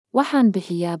Waxaan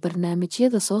bixiyaa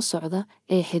barnaamijyada soo socda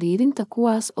ee xiriirinta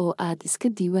kuwaas oo aad iska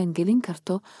diiwaan gelin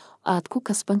karto, aad ku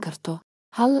kasban karto.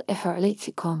 1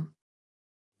 exocle.com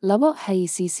 2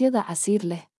 xayeysiisyada casiir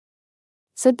leh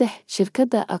 3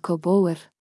 shirkadda Ecobower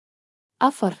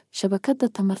 4 shabakadda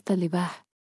tamarta libaax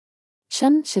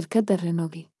 5 shirkadda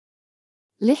Renogi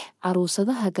 6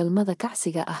 caruusadaha galmada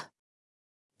kacsiga ah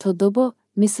 7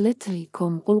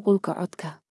 misletary.com qulqulka codka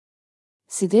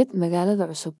 8 magaalada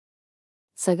cusub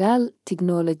 9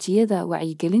 tiknoolajiyada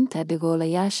wacyigelinta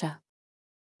dhegoolayaasha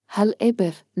 1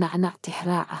 eber nacnac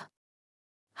tixraac ah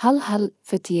 1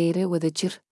 fatiyeyre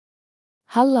wadajir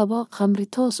 1 khamri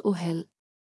toos u hel